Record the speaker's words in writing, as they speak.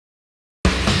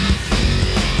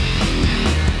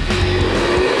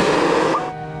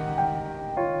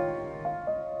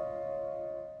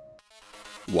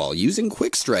while using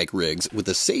quick strike rigs with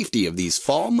the safety of these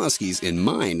fall muskies in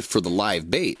mind for the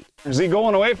live bait. Is he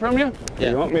going away from you?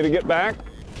 Yeah. You want me to get back?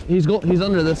 He's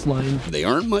under this line. They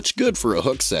aren't much good for a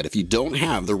hook set if you don't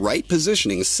have the right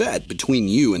positioning set between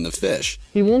you and the fish.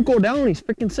 He won't go down, he's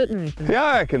freaking sitting right there. Yeah,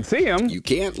 I can see him. You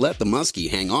can't let the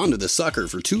muskie hang on to the sucker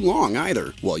for too long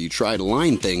either while you try to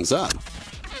line things up.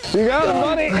 You got him,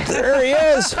 buddy. There he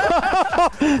is. Oh,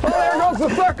 there goes the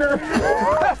sucker.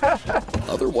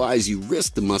 Otherwise, you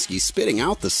risk the muskie spitting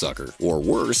out the sucker, or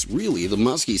worse, really, the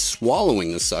muskie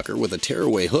swallowing the sucker with a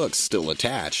tearaway hook still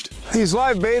attached. These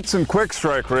live baits and quick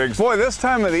strike rigs, boy, this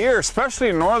time of the year, especially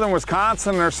in northern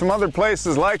Wisconsin, there's some other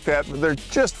places like that, but they're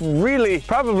just really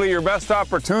probably your best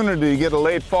opportunity to get a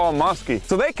late fall muskie.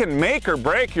 So they can make or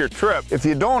break your trip. If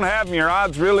you don't have them, your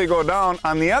odds really go down.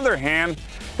 On the other hand,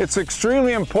 it's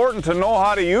extremely important to know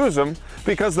how to use them,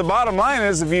 because the bottom line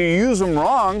is if you use them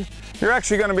wrong, you're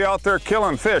actually going to be out there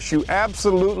killing fish. You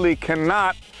absolutely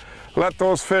cannot let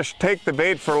those fish take the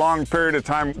bait for a long period of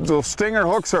time. Those stinger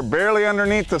hooks are barely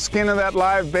underneath the skin of that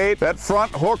live bait. That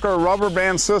front hook or rubber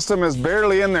band system is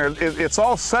barely in there. It's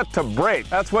all set to break.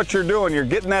 That's what you're doing. You're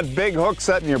getting that big hook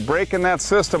set and you're breaking that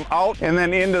system out and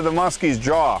then into the muskie's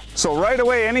jaw. So right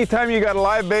away, anytime you got a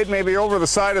live bait maybe over the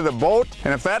side of the boat,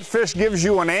 and if that fish gives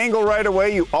you an angle right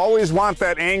away, you always want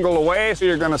that angle away, so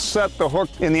you're going to set the hook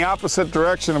in the opposite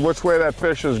direction of which way that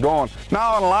fish is going.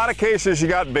 Now, in a lot of cases, you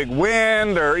got big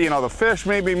wind, or, you know, the fish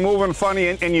may be moving funny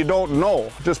and you don't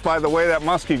know just by the way that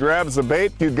muskie grabs the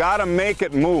bait. You got to make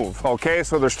it move, okay?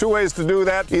 So there's two ways to do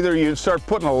that. Either you start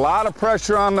putting a lot of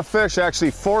pressure on the fish, actually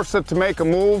force it to make a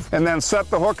move, and then set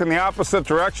the hook in the opposite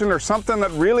direction, or something that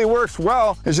really works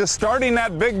well is just starting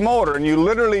that big motor, and you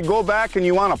literally go back and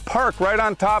you want to park right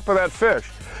on top of that fish.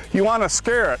 You want to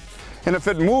scare it. And if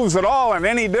it moves at all in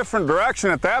any different direction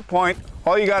at that point,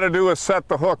 all you got to do is set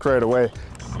the hook right away.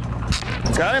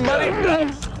 Got him,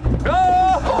 buddy?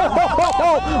 Oh!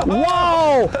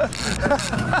 Whoa!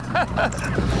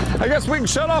 I guess we can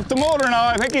shut off the motor now.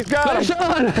 I think he's got him.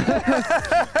 Sean!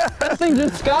 That thing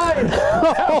just skied.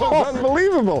 That was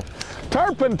unbelievable.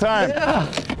 Tarpon time. Yeah.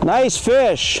 Nice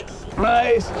fish.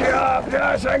 Nice job,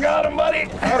 Josh. I got him, buddy.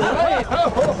 All right.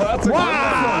 Oh, that's a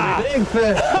Wow! Big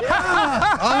fish.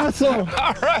 Yeah. Awesome.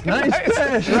 All right. Nice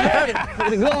fish. Right. Way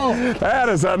to go. That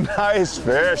is a nice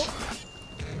fish.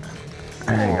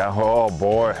 There you go. Oh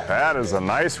boy, that is a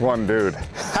nice one, dude.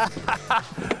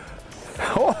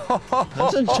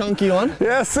 That's a chunky one.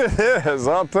 Yes, it is.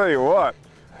 I'll tell you what.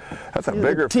 That's a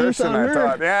bigger fish than I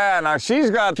thought. Yeah, now she's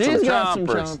got some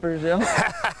chompers.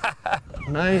 Yeah.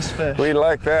 Nice fish. We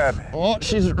like that. Oh,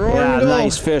 she's rolling. Yeah,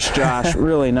 nice fish, Josh.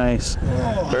 Really nice.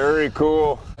 Very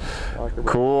cool.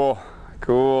 Cool.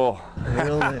 Cool.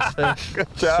 Real nice fish.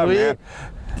 Good job, Sweet. man.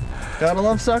 Gotta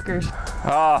love suckers.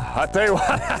 I tell you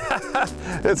what,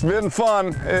 it's been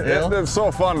fun. It's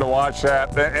so fun to watch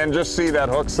that and just see that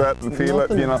hook set and feel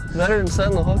Nothing it, you know. Better than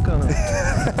setting the hook on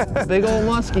it. Big old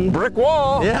muskie. Brick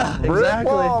wall. Yeah, exactly. Brick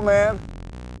wall, man.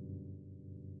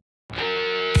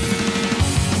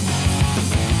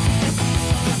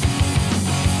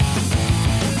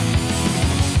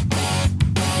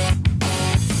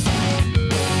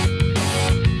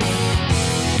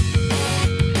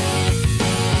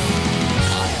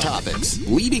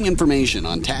 Leading information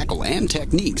on tackle and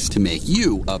techniques to make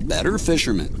you a better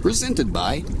fisherman. Presented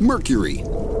by Mercury.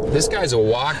 This guy's a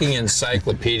walking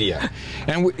encyclopedia.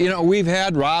 And you know, we've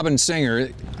had Robin Singer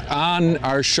on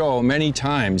our show many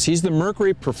times. He's the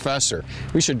Mercury professor.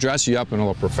 We should dress you up in a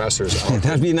little professor's outfit.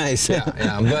 That'd be nice. Yeah.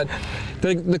 But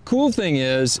the cool thing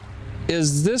is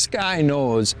this guy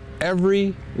knows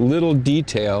every little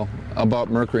detail about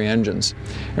Mercury engines.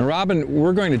 And Robin,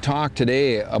 we're going to talk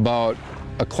today about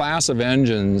a class of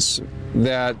engines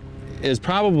that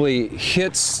probably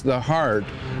hits the heart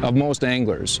of most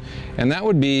anglers. And that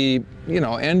would be, you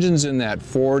know, engines in that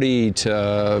 40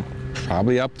 to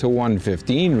probably up to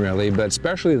 115 really, but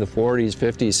especially the 40s,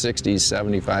 50s, 60s,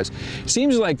 75s.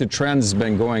 Seems like the trend has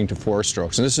been going to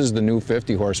 4-strokes, and this is the new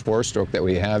 50-horse 4-stroke that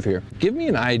we have here. Give me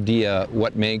an idea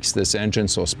what makes this engine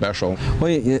so special.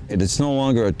 Well, it's no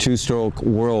longer a 2-stroke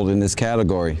world in this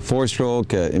category.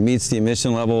 4-stroke, it meets the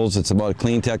emission levels, it's about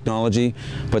clean technology,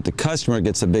 but the customer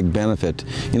gets a big benefit.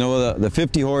 You know, the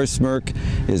 50-horse Merc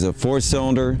is a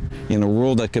 4-cylinder in a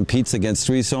world that competes against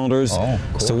 3 cylinders. Oh,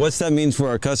 cool. So what's that means for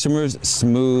our customers?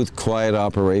 Smooth, quiet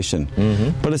operation.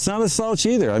 But it's not a slouch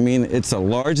either. I mean, it's a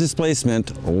large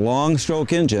displacement, long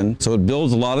stroke engine, so it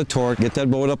builds a lot of torque, get that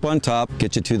boat up on top,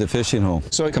 get you to the fishing hole.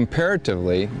 So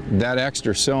comparatively, that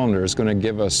extra cylinder is going to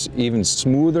give us even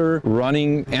smoother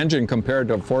running engine compared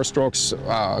to 4 strokes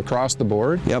across the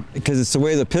board? Yep, because it's the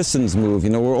way the pistons move. You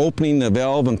know, we're opening the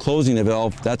valve and closing the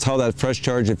valve. That's how that fresh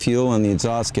charge of fuel and the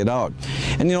exhaust get out.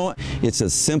 And you know, it's a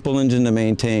simple engine to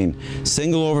maintain.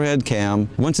 Single overhead cam.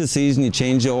 Once a season, you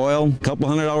change the oil. A couple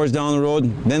 $100 down the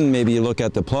road, then maybe you look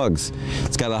at the plugs.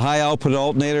 It's got a high output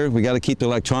alternator. We got to keep the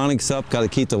electronics up, got to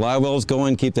keep the live wells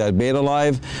going, keep that beta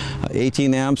live.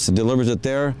 18 amps, it delivers it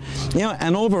there. You know,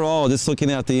 and overall, just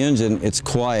looking at the engine, it's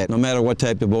quiet, no matter what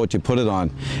type of boat you put it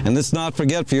on. And let's not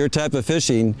forget, for your type of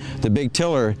fishing, the big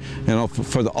tiller, you know,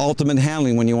 for the ultimate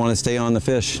handling when you want to stay on the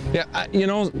fish. Yeah, you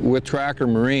know, with Tracker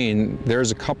Marine,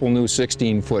 there's a couple new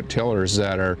 16-foot tillers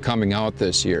that are coming out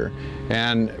this year.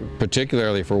 And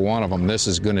particularly for one of them, this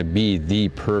is going to be the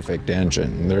perfect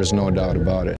engine. There's no doubt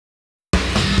about it.